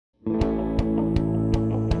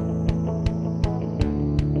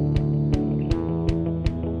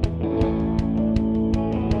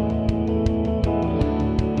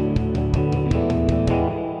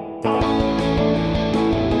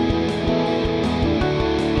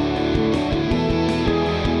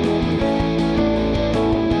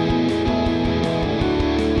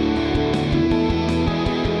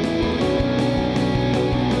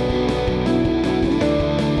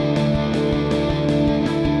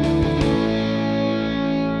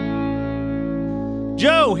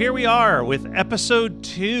Joe, here we are with episode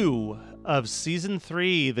 2 of season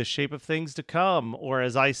 3, The Shape of Things to Come, or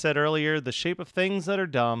as I said earlier, The Shape of Things That Are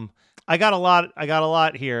Dumb. I got a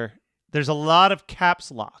lot here. There's a lot of caps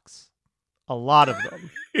locks. A lot of them.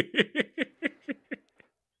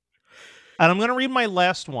 And I'm going to read my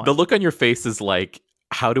last one. The look on your face is like,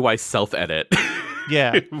 how do I self-edit?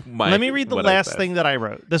 Yeah. Let me read the last thing that I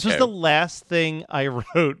wrote. This was the last thing I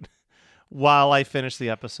wrote while I finished the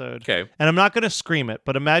episode. Okay. And I'm not going to scream it,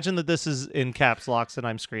 but imagine that this is in caps locks and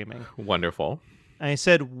I'm screaming. Wonderful. And I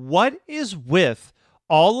said, what is with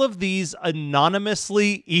all of these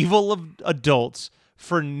anonymously evil adults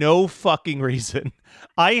for no fucking reason?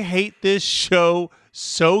 I hate this show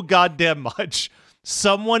so goddamn much.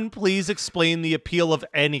 Someone please explain the appeal of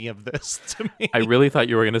any of this to me. I really thought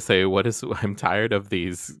you were going to say, I'm tired of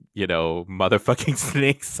these, motherfucking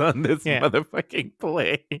snakes on this motherfucking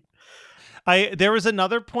play. There was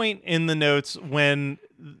another point in the notes when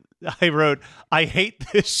I wrote, I hate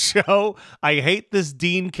this show. I hate this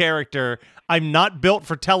Dean character. I'm not built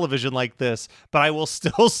for television like this, but I will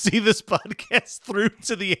still see this podcast through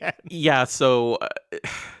to the end. Yeah, so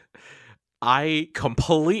I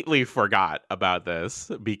completely forgot about this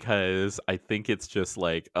because I think it's just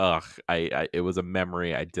like, it was a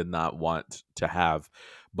memory I did not want to have.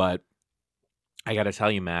 But I got to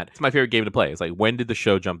tell you, Matt, it's my favorite game to play. It's like, when did the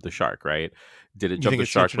show jump the shark, right? Did it jump the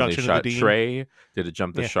shark when they shot Trey? Did it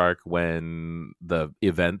jump the shark when the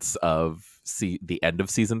events of the end of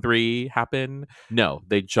season 3 happen? No,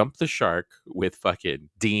 they jumped the shark with fucking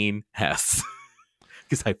Dean Hess.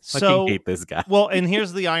 Because I fucking hate this guy. Well, and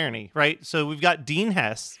here's the irony, right? So we've got Dean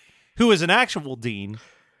Hess, who is an actual Dean.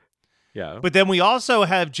 Yeah. But then we also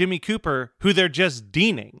have Jimmy Cooper, who they're just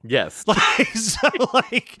deaning. Yes.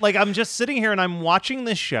 Like I'm just sitting here and I'm watching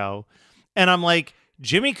this show and I'm like,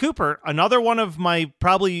 Jimmy Cooper, another one of my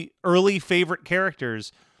probably early favorite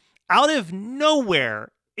characters, out of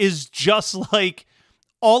nowhere is just like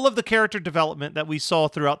all of the character development that we saw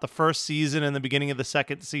throughout the first season and the beginning of the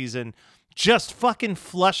second season just fucking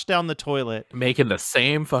flushed down the toilet. Making the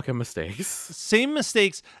same fucking mistakes. Same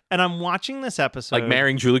mistakes. And I'm watching this episode. Like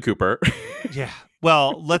marrying Julie Cooper. Yeah.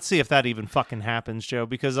 Well, let's see if that even fucking happens, Joe,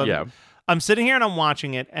 because I'm sitting here and I'm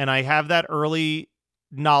watching it and I have that early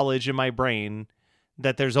knowledge in my brain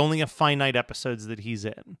that there's only a finite episodes that he's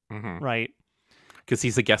in, right? Because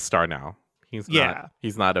he's a guest star now. He's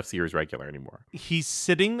not a series regular anymore. He's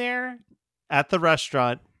sitting there at the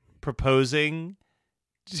restaurant proposing.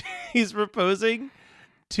 He's proposing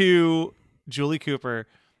to Julie Cooper,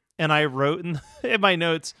 and I wrote in my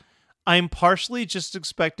notes, I'm partially just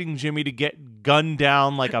expecting Jimmy to get gunned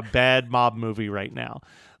down like a bad mob movie right now.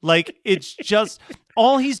 Like, it's just,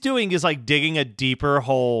 all he's doing is like digging a deeper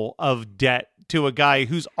hole of debt to a guy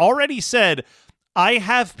who's already said, I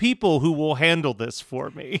have people who will handle this for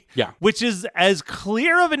me. Yeah. Which is as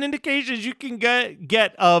clear of an indication as you can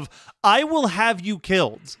get of, I will have you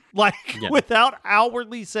killed. Like, without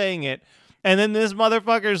outwardly saying it. And then this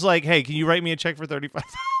motherfucker's like, hey, can you write me a check for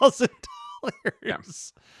 $35,000? Yeah.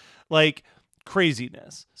 Like,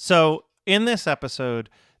 craziness. So, in this episode,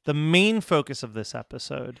 the main focus of this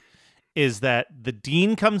episode is that the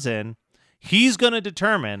dean comes in. He's going to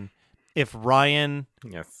determine if Ryan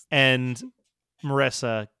and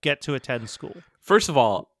Marissa get to attend school. First of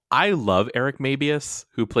all, I love Eric Mabius,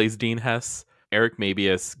 who plays Dean Hess. Eric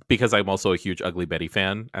Mabius, because I'm also a huge Ugly Betty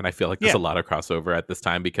fan, and I feel like there's a lot of crossover at this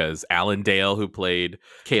time because Alan Dale, who played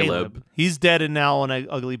Caleb, he's dead and now on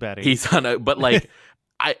Ugly Betty. He's on but like,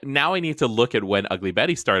 I need to look at when Ugly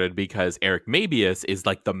Betty started because Eric Mabius is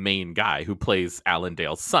like the main guy who plays Alan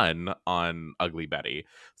Dale's son on Ugly Betty.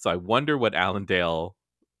 So I wonder what Alan Dale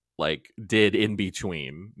did in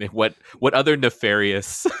between. What other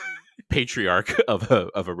nefarious patriarch of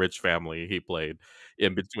a rich family he played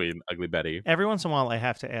in between Ugly Betty. Every once in a while I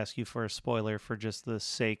have to ask you for a spoiler for just the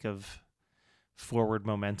sake of forward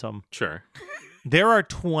momentum. Sure. There are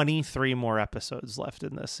 23 more episodes left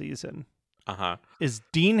in this season. Is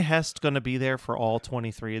Dean Hess going to be there for all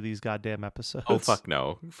 23 of these goddamn episodes? Oh, fuck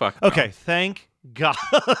no. Okay, thank God.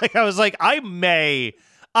 I was like, I may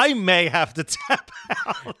have to tap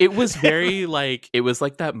out. It was very it was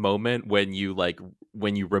like that moment when you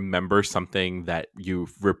remember something that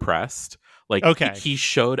you've repressed. He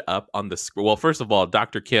showed up on the screen. Well, first of all,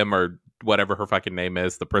 Dr. Kim or whatever her fucking name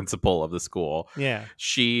is, the principal of the school. Yeah.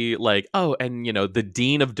 She like, oh, and the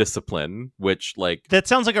dean of discipline, which like that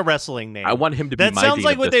sounds like a wrestling name. I want him to be that my sounds dean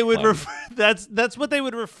like of what they would discipline. refer. That's what they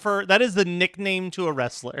would refer. That is the nickname to a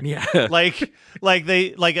wrestler. Yeah. like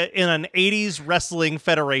in an 80s wrestling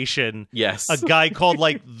federation. Yes. A guy called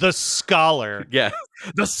like the Scholar. Yeah.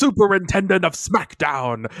 The superintendent of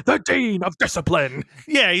SmackDown, the dean of discipline.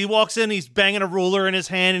 Yeah, he walks in, he's banging a ruler in his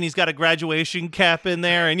hand, and he's got a graduation cap in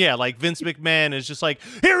there. And yeah, like Vince McMahon is just like,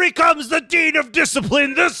 here he comes, the dean of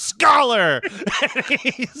discipline, the Scholar.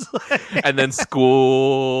 And then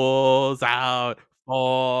school's out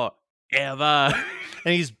forever.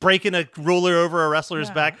 And he's breaking a ruler over a wrestler's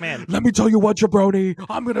back, man. Let me tell you what, jabroni,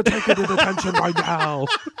 I'm going to take it into detention right now.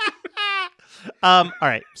 All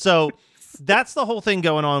right, so that's the whole thing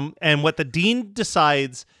going on. And what the dean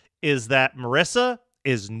decides is that Marissa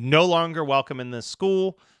is no longer welcome in this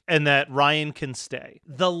school and that Ryan can stay.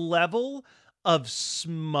 The level of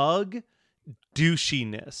smug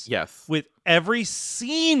douchiness. Yes. With every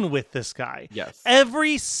scene with this guy. Yes.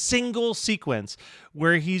 Every single sequence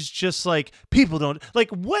where he's just like, people don't like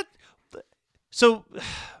what. So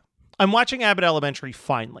I'm watching Abbott Elementary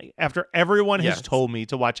finally after everyone has told me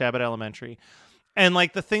to watch Abbott Elementary. And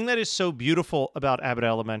like the thing that is so beautiful about Abbott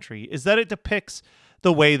Elementary is that it depicts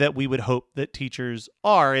the way that we would hope that teachers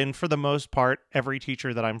are. And for the most part, every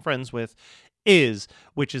teacher that I'm friends with is,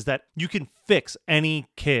 which is that you can fix any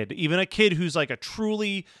kid, even a kid who's like a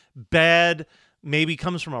truly bad, maybe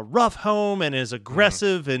comes from a rough home and is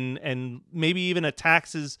aggressive and maybe even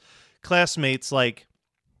attacks his classmates. Like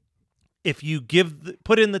if you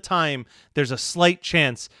put in the time, there's a slight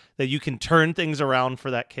chance that you can turn things around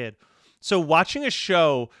for that kid. So watching a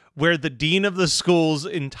show where the dean of the school's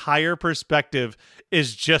entire perspective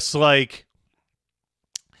is just like,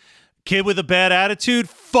 kid with a bad attitude,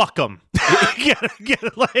 fuck him.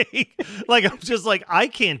 Like I'm just like, I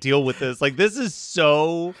can't deal with this. Like this is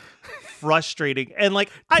so frustrating. And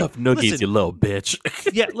like, tough noogies, you little bitch.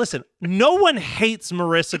 Yeah, listen, no one hates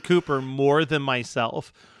Marissa Cooper more than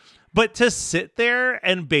myself. But to sit there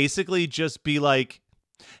and basically just be like,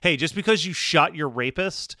 hey, just because you shot your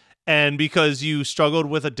rapist and because you struggled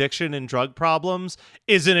with addiction and drug problems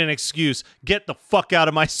isn't an excuse. Get the fuck out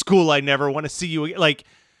of my school. I never want to see you again. Like,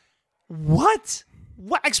 what?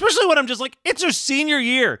 Especially when I'm just like, it's your senior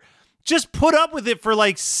year. Just put up with it for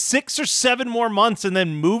like 6 or 7 more months and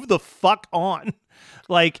then move the fuck on.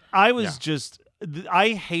 Like, I was I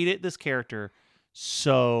hated this character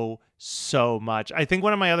so much. I think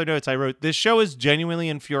one of my other notes I wrote, this show is genuinely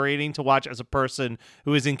infuriating to watch as a person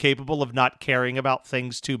who is incapable of not caring about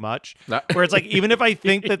things too much. Where it's like, even if I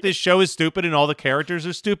think that this show is stupid and all the characters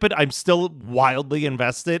are stupid, I'm still wildly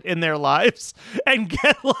invested in their lives and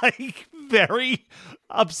get like very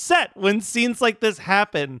upset when scenes like this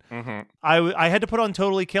happen. I had to put on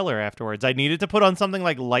Totally Killer afterwards. I needed to put on something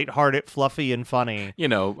like lighthearted, fluffy, and funny.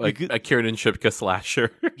 Like a Kieran Shipka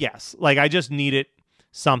slasher. Yes. Like I just needed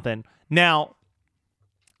something. Now,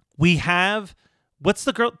 we have, what's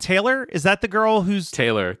the girl? Taylor? Is that the girl who's...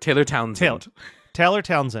 Taylor Townsend. Taylor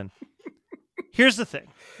Townsend. Here's the thing.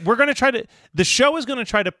 The show is going to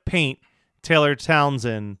try to paint Taylor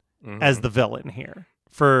Townsend as the villain here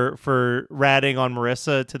for ratting on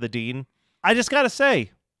Marissa to the dean. I just got to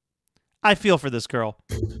say, I feel for this girl.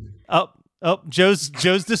 Oh, Joe's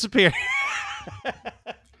disappeared.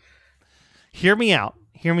 Hear me out.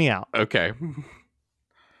 Okay.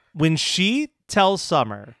 When she tells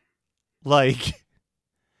Summer, like,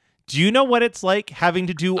 do you know what it's like having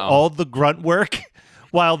to do all the grunt work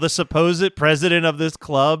while the supposed president of this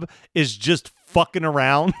club is just fucking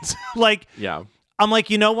around? Like, yeah. I'm like,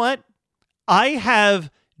 you know what? I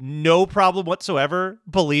have no problem whatsoever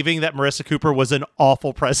believing that Marissa Cooper was an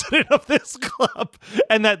awful president of this club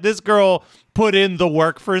and that this girl put in the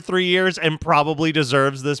work for 3 years and probably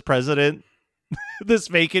deserves this this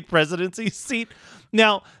vacant presidency seat.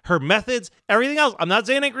 Now, her methods, everything else, I'm not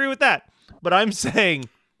saying I agree with that, but I'm saying,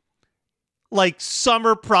 like,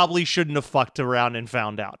 Summer probably shouldn't have fucked around and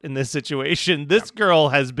found out in this situation. This girl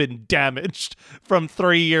has been damaged from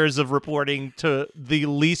 3 years of reporting to the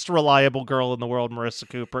least reliable girl in the world, Marissa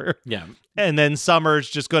Cooper. Yeah. And then Summer's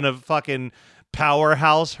just going to fucking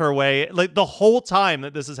powerhouse her way. Like, the whole time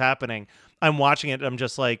that this is happening, I'm watching it and I'm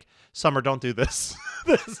just like, Summer, don't do this.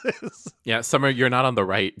 Summer, you're not on the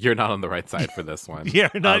right side for this one.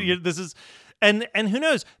 This is, and who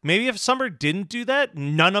knows? Maybe if Summer didn't do that,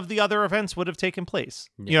 none of the other events would have taken place.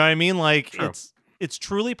 Yeah. You know what I mean? Like, true. It's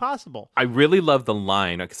truly possible. I really love the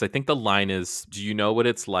line because I think the line is, do you know what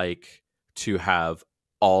it's like to have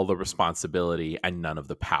all the responsibility and none of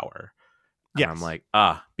the power? And I'm like,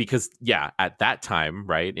 because at that time,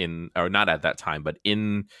 right, or not at that time, but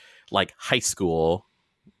in like high school,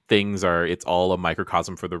 it's all a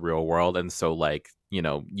microcosm for the real world. And so like, you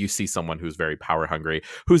know, you see someone who's very power hungry,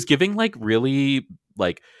 who's giving like really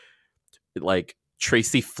like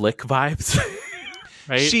Tracy Flick vibes.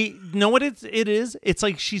 Right? She know what it is? It's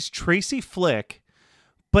like she's Tracy Flick,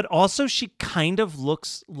 but also she kind of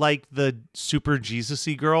looks like the super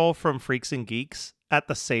Jesus-y girl from Freaks and Geeks at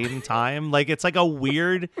the same time. Like it's like a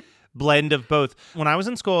weird blend of both. When I was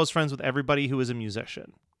in school, I was friends with everybody who was a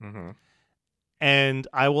musician. Mm-hmm. And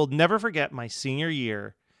I will never forget my senior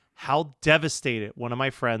year, how devastated one of my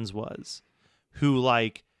friends was who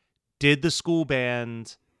like did the school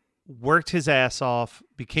band, worked his ass off,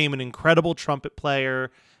 became an incredible trumpet player,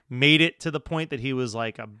 made it to the point that he was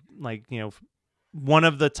like one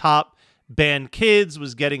of the top band kids,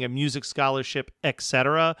 was getting a music scholarship,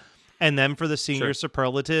 etc. And then for the senior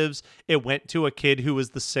superlatives, it went to a kid who was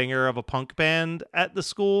the singer of a punk band at the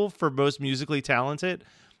school for most musically talented.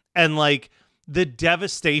 And like the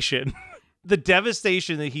devastation,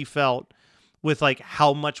 that he felt with like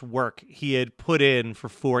how much work he had put in for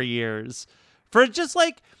 4 years for just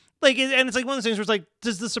like, and it's like one of those things where it's like,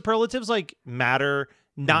 does the superlatives like matter?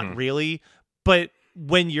 Not really. But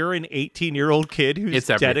when you're an 18-year-old kid who's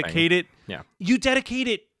dedicated, you dedicate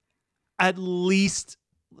it at least,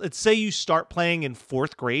 let's say you start playing in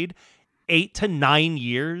 4th grade, 8 to 9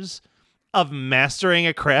 years of mastering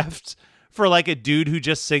a craft for like a dude who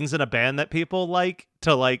just sings in a band that people like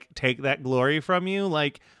to like take that glory from you.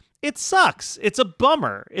 Like it sucks. It's a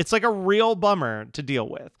bummer. It's like a real bummer to deal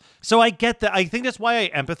with. So I get that. I think that's why I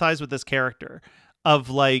empathize with this character of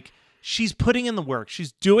like, she's putting in the work.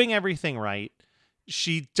 She's doing everything right.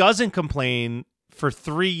 She doesn't complain for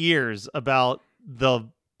 3 years about the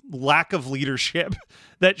lack of leadership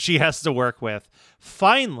that she has to work with.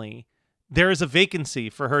 Finally, there is a vacancy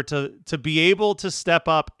for her to be able to step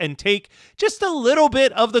up and take just a little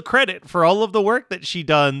bit of the credit for all of the work that she's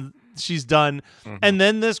done. And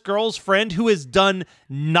then this girl's friend who has done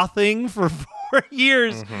nothing for 4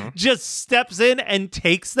 years just steps in and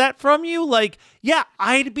takes that from you. Like, yeah,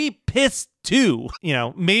 I'd be pissed too. You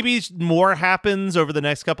know, maybe more happens over the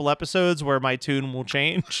next couple episodes where my tune will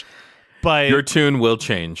change. But your tune will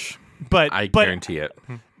change. But I guarantee it.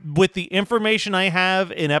 With the information I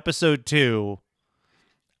have in episode 2,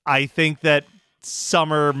 I think that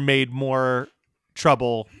Summer made more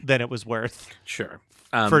trouble than it was worth. Sure.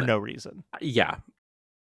 For no reason. Yeah.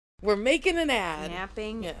 We're making an ad.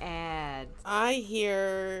 Napping ads. I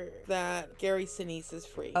hear that Gary Sinise is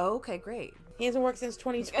free. Oh, okay, great. He hasn't worked since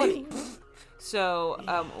 2020. So,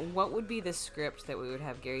 what would be the script that we would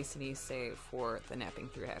have Gary Sinise say for the Napping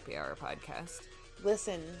Through Happy Hour podcast?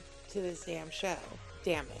 Listen to this damn show.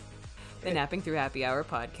 Damn it. The Napping Through Happy Hour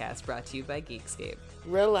podcast, brought to you by Geekscape.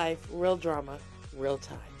 Real life, real drama, real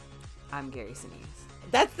time. I'm Gary Sinise.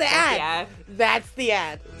 That's the ad. That's the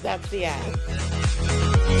ad. That's the ad.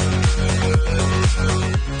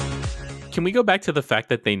 Can we go back to the fact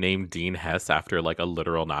that they named Dean Hess after like a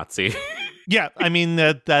literal Nazi? Yeah, I mean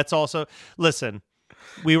that's also. Listen,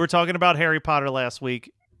 we were talking about Harry Potter last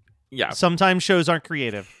week. Yeah. Sometimes shows aren't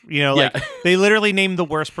creative. You know, like they literally named the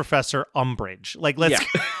worst professor Umbridge. Like let's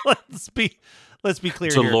be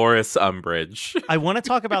clear here. Dolores Umbridge. I want to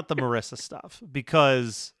talk about the Marissa stuff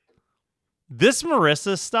because this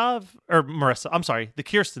Marissa stuff, the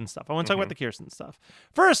Kirsten stuff. I want to talk about the Kirsten stuff.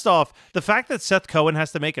 First off, the fact that Seth Cohen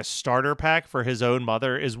has to make a starter pack for his own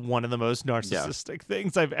mother is one of the most narcissistic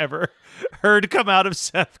things I've ever heard come out of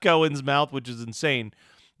Seth Cohen's mouth, which is insane.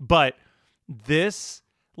 But this,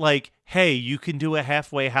 like, hey, you can do a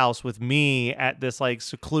halfway house with me at this like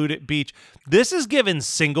secluded beach. This is given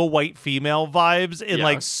single white female vibes in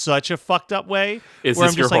like such a fucked up way. Is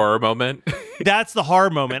this your horror moment? That's the horror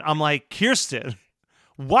moment. I'm like, Kirsten,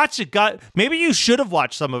 watch it. Maybe you should have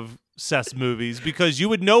watched some of Seth's movies because you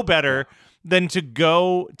would know better than to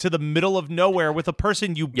go to the middle of nowhere with a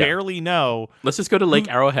person you barely know. Let's just go to Lake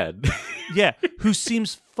Arrowhead. Who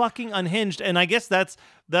seems fucking unhinged. And I guess that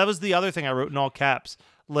was the other thing I wrote in all caps.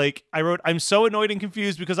 Like, I wrote, I'm so annoyed and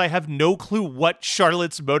confused because I have no clue what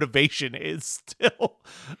Charlotte's motivation is still.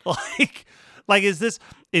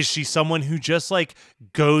 Is she someone who just, like,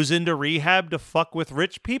 goes into rehab to fuck with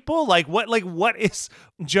rich people? What is...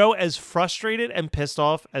 Joe, as frustrated and pissed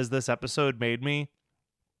off as this episode made me,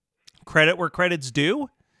 credit where credit's due,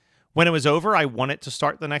 when it was over, I wanted to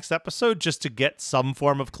start the next episode just to get some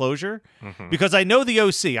form of closure. Because I know the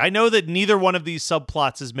OC. I know that neither one of these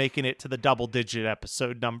subplots is making it to the double-digit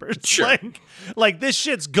episode numbers. Sure. Like this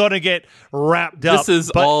shit's gonna get wrapped up. This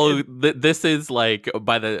is this is like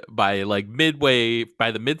by the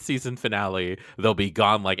mid-season finale, they'll be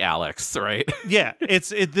gone like Alex, right? Yeah,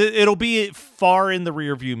 it'll be far in the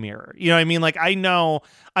rearview mirror. You know what I mean? Like I know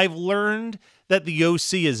I've learned that the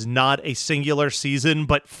OC is not a singular season,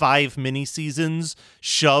 but 5 mini seasons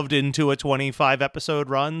shoved into a 25 episode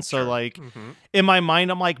run. So in my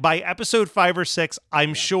mind, I'm like, by episode 5 or 6,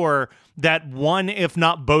 I'm sure that one, if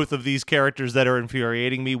not both of these characters that are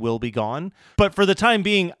infuriating me will be gone. But for the time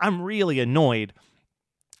being, I'm really annoyed.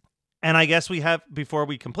 And I guess before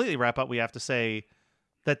we completely wrap up, we have to say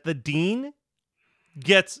that the Dean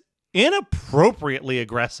gets inappropriately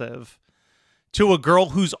aggressive to a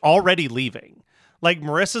girl who's already leaving. Like,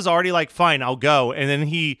 Marissa's already like, fine, I'll go. And then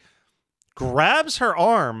he grabs her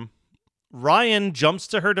arm. Ryan jumps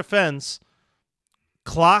to her defense,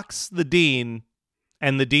 clocks the Dean,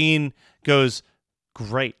 and the Dean goes,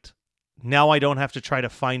 great. Now I don't have to try to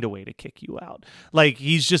find a way to kick you out. Like,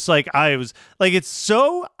 he's just like, it's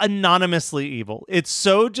so anonymously evil. It's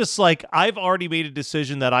so just like, I've already made a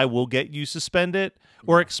decision that I will get you suspended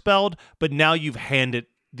or expelled, but now you've handed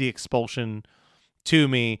the expulsion to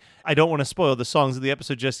me. I don't want to spoil the songs of the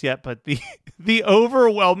episode just yet, but the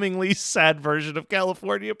overwhelmingly sad version of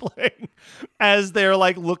California playing as they're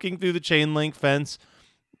like looking through the chain link fence,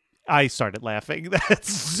 I started laughing.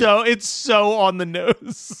 It's so on the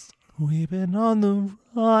nose. We've been on the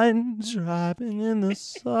run, driving in the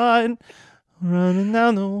sun, running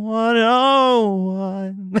down the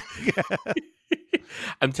 101.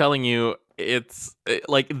 I'm telling you, it's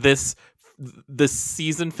like this. The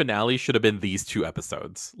season finale should have been these 2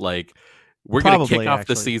 episodes. Like, we're going to kick off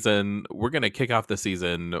the season. We're going to kick off the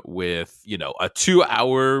season with, a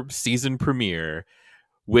 2-hour season premiere,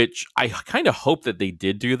 which I kind of hope that they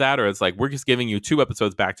did do that. Or it's like, we're just giving you 2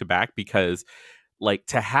 episodes back to back, because like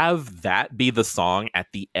to have that be the song at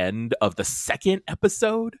the end of the 2nd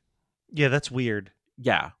episode. Yeah, that's weird.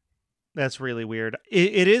 Yeah. That's really weird.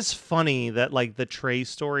 It is funny that like the Trey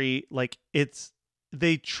story, like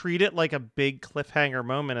they treat it like a big cliffhanger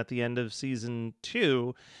moment at the end of season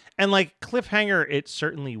 2. And like cliffhanger, it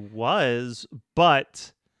certainly was,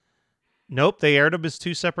 but nope, they aired them as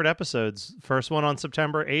 2 separate episodes. First one on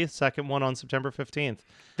September 8th, second one on September 15th.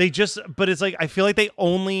 But it's like, I feel like they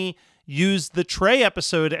only used the Trey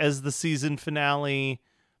episode as the season finale,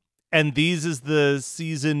 and these is the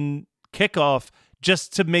season kickoff,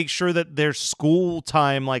 just to make sure that their school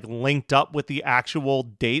time like linked up with the actual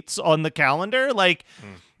dates on the calendar. Like,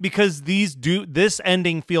 because this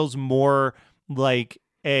ending feels more like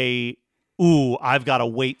I've got to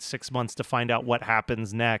wait 6 months to find out what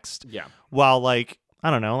happens next. Yeah. While like,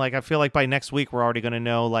 I don't know, like I feel like by next week, we're already going to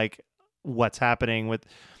know like what's happening with,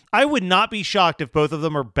 I would not be shocked if both of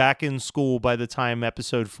them are back in school by the time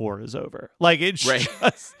episode 4 is over. Like it's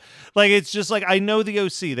just like, I know the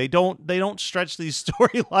OC. They don't stretch these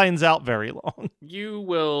storylines out very long. You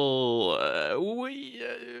will.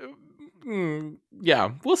 We'll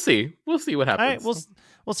see. We'll see what happens. All right,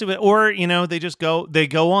 we'll see what. Or they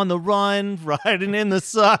go on the run, riding in the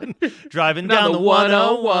sun, driving down the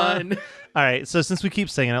 101. All right. So since we keep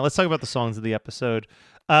singing it, let's talk about the songs of the episode.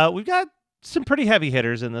 We've got some pretty heavy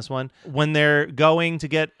hitters in this one. When they're going to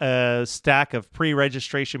get a stack of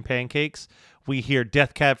pre-registration pancakes, we hear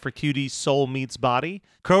Death Cab for Cutie's Soul Meets Body.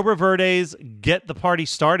 Cobra Verde's Get the Party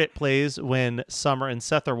Started plays when Summer and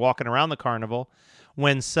Seth are walking around the carnival.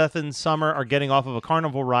 When Seth and Summer are getting off of a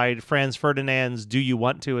carnival ride, Franz Ferdinand's Do You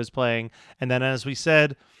Want To is playing. And then, as we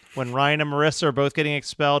said, when Ryan and Marissa are both getting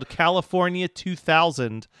expelled, California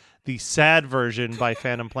 2000, the sad version by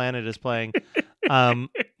Phantom Planet, is playing.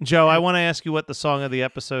 Joe, I want to ask you what the song of the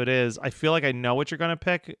episode is. I feel like I know what you're going to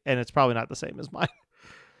pick, and it's probably not the same as mine.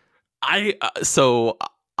 I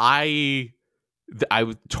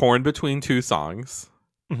was torn between 2 songs.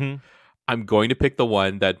 Mm-hmm. I'm going to pick the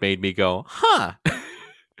one that made me go, huh,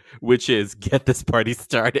 which is Get This Party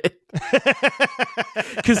Started.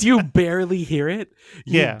 Because you barely hear it.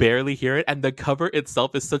 You barely hear it. And the cover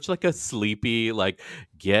itself is such like a sleepy, like,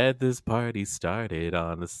 get this party started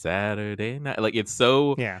on a Saturday night. Like, it's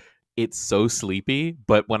so sleepy.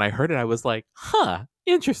 But when I heard it, I was like, huh,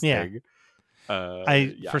 interesting.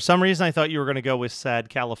 For some reason, I thought you were going to go with Sad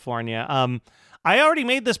California. I already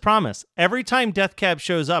made this promise. Every time Death Cab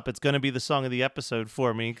shows up, it's going to be the song of the episode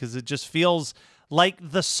for me, because it just feels like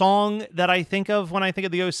the song that I think of when I think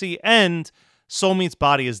of the OC. And Soul Meets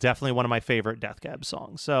Body is definitely one of my favorite Death Cab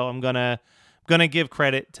songs. So I'm going to gonna give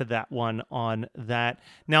credit to that one on that.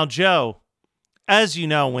 Now, Joe, as you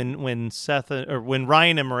know, when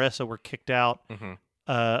Ryan and Marissa were kicked out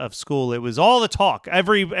of school, it was all the talk.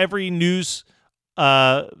 Every news,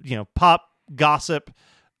 pop gossip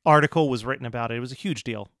article was written about it. It was a huge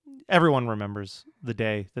deal. Everyone remembers the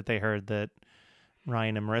day that they heard that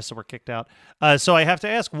Ryan and Marissa were kicked out. So I have to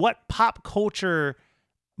ask, what pop culture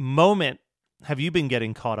moment have you been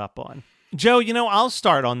getting caught up on? Joe, I'll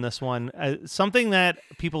start on this one. Something that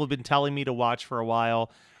people have been telling me to watch for a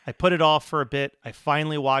while. I put it off for a bit. I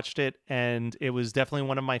finally watched it, and it was definitely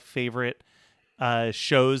one of my favorite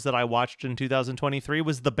shows that I watched in 2023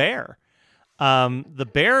 was The Bear. The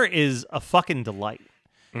Bear is a fucking delight.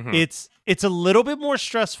 Mm-hmm. It's a little bit more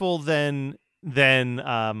stressful than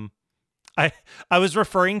I was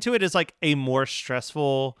referring to it as like a more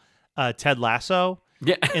stressful Ted Lasso.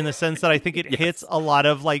 Yeah. In the sense that I think it hits a lot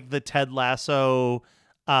of like the Ted Lasso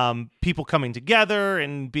people coming together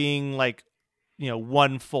and being like,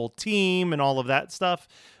 one full team and all of that stuff.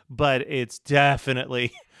 But it's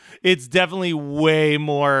definitely way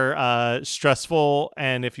more stressful.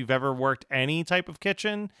 And if you've ever worked any type of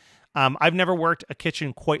kitchen, I've never worked a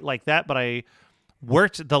kitchen quite like that, but I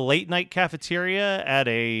worked the late night cafeteria at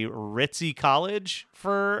a ritzy college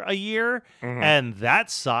for a year, and that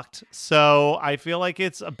sucked. So I feel like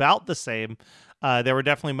it's about the same. There were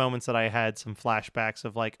definitely moments that I had some flashbacks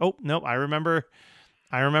of like, oh, no, I remember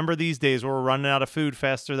these days where we're running out of food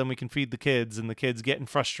faster than we can feed the kids, and the kids getting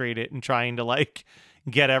frustrated and trying to like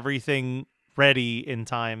get everything ready in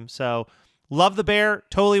time. So love The Bear.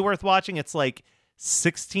 Totally worth watching. It's like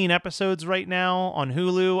 16 episodes right now on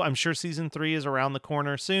Hulu. I'm sure season 3 is around the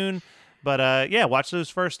corner soon. But watch those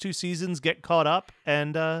first 2 seasons, get caught up,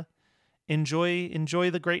 and enjoy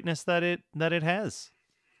the greatness that it has.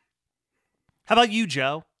 How about you,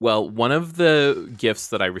 Joe? Well, one of the gifts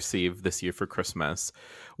that I received this year for Christmas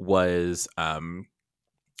was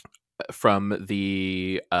from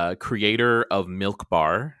the creator of Milk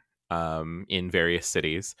Bar in various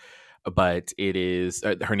cities. But it is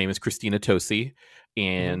her name is Christina Tosi,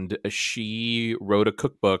 and she wrote a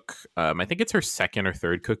cookbook. I think it's her second or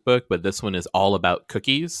third cookbook, but this one is all about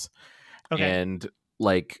cookies. Okay. And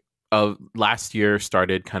like last year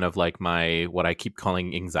started kind of like my what I keep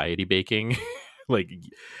calling anxiety baking, like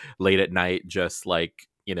late at night, just like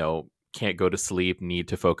can't go to sleep, need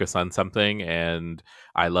to focus on something, and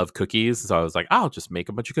I love cookies, so I was like, I'll just make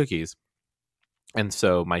a bunch of cookies. And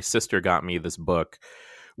so my sister got me this book,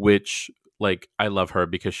 which like I love her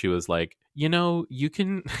because she was like, you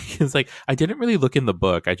can it's like I didn't really look in the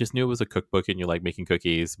book. I just knew it was a cookbook and you like making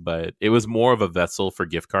cookies, but it was more of a vessel for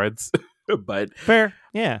gift cards. But fair.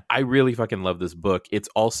 Yeah. I really fucking love this book. It's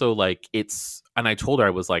also like and I told her,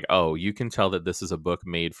 I was like, oh, you can tell that this is a book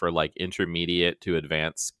made for like intermediate to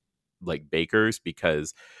advanced like bakers,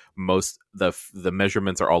 because most the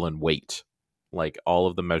measurements are all in weight. Like all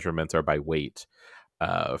of the measurements are by weight.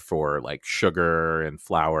 For like sugar and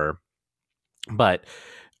flour. But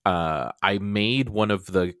I made one of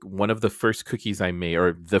the first cookies I made,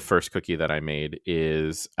 or the first cookie that I made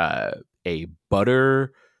is a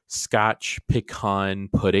butterscotch pecan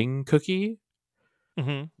pudding cookie,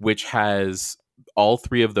 which has all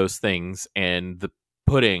 3 of those things, and the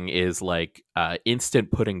pudding is like instant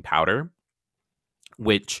pudding powder,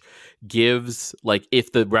 which gives, like,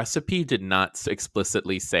 if the recipe did not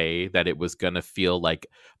explicitly say that it was going to feel like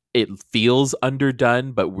it feels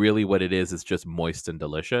underdone, but really what it is just moist and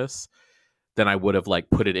delicious, then I would have like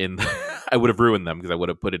put it in, I would have ruined them because I would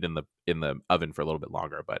have put it in the oven for a little bit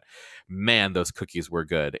longer. But man, those cookies were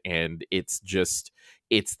good. And it's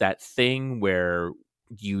that thing where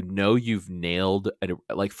you've nailed,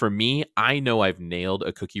 like for me, I know I've nailed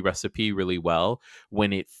a cookie recipe really well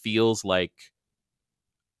when it feels like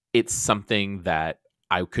it's something that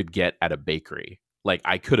I could get at a bakery. Like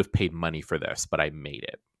I could have paid money for this, but I made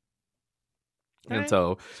it. All and right.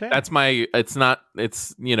 So sure. That's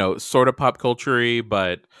it's sort of pop culture-y,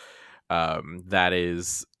 but that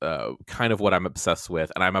is kind of what I'm obsessed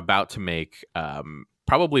with. And I'm about to make,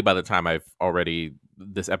 probably by the time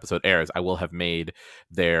this episode airs, I will have made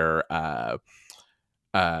their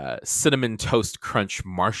cinnamon toast crunch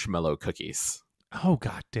marshmallow cookies. Oh,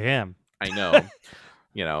 god damn. I know.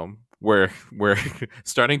 We're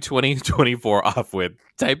starting 2024 off with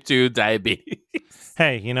type 2 diabetes.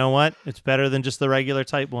 Hey, you know what? It's better than just the regular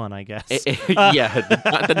type 1, I guess. Yeah,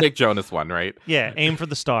 not the Nick Jonas one, right? Yeah, aim for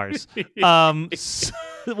the stars.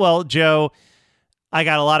 Well, Joe, I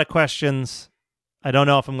got a lot of questions. I don't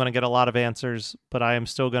know if I'm going to get a lot of answers, but I am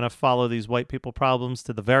still going to follow these white people problems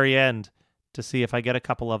to the very end to see if I get a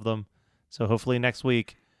couple of them. So hopefully next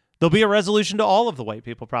week there'll be a resolution to all of the white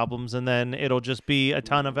people problems, and then it'll just be a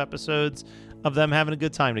ton of episodes of them having a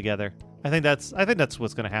good time together. I think that's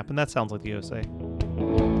what's going to happen. That sounds like the OC.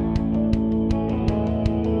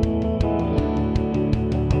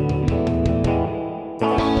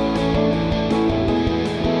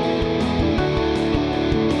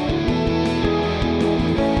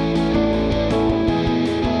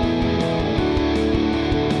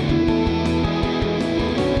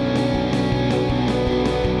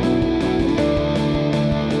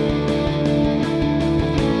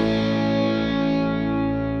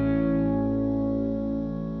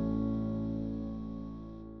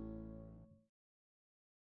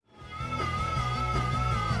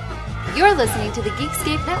 You're listening to the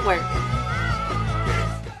Geekscape Network.